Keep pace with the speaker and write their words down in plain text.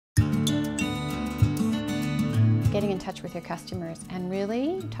getting in touch with your customers and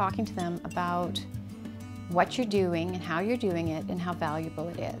really talking to them about what you're doing and how you're doing it and how valuable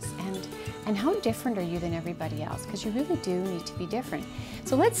it is and how different are you than everybody else, because you really do need to be different.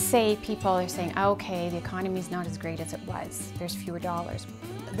 So let's say people are saying, okay, the economy's not as great as it was, there's fewer dollars.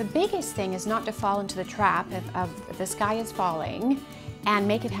 The biggest thing is not to fall into the trap of the sky is falling and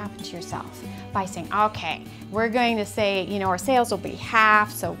make it happen to yourself by saying, okay, we're going to say, you know, our sales will be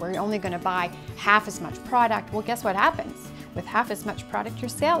half, so we're only going to buy half as much product. Well, guess what happens? With half as much product, your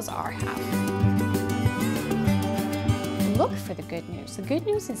sales are half. Look for the good news. The good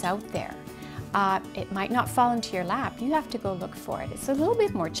news is out there. It might not fall into your lap. You have to go look for it. It's a little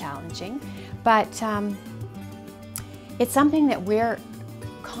bit more challenging, but it's something that we're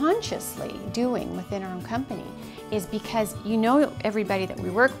consciously doing within our own company, is because you know everybody that we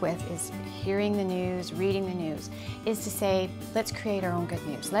work with is hearing the news, reading the news, is to say, let's create our own good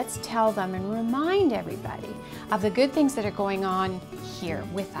news. Let's tell them and remind everybody of the good things that are going on here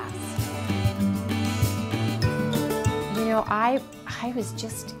with us. You know, I was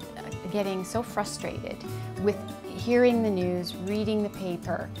just getting so frustrated with hearing the news, reading the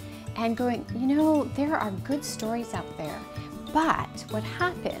paper, and going, you know, there are good stories out there. But what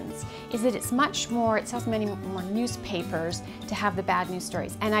happens is that it's much more, it sells many more newspapers to have the bad news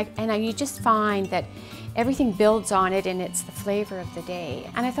stories. And you just find that everything builds on it and it's the flavor of the day.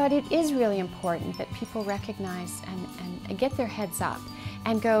 And I thought it is really important that people recognize and get their heads up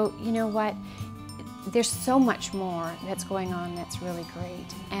and go, you know what, there's so much more that's going on that's really great.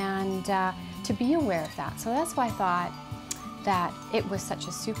 And to be aware of that. So that's why I thought that it was such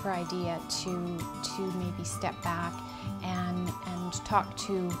a super idea to maybe step back and talk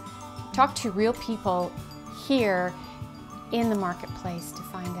to real people here in the marketplace to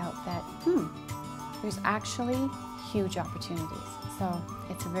find out that there's actually huge opportunities. So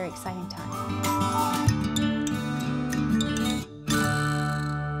it's a very exciting time.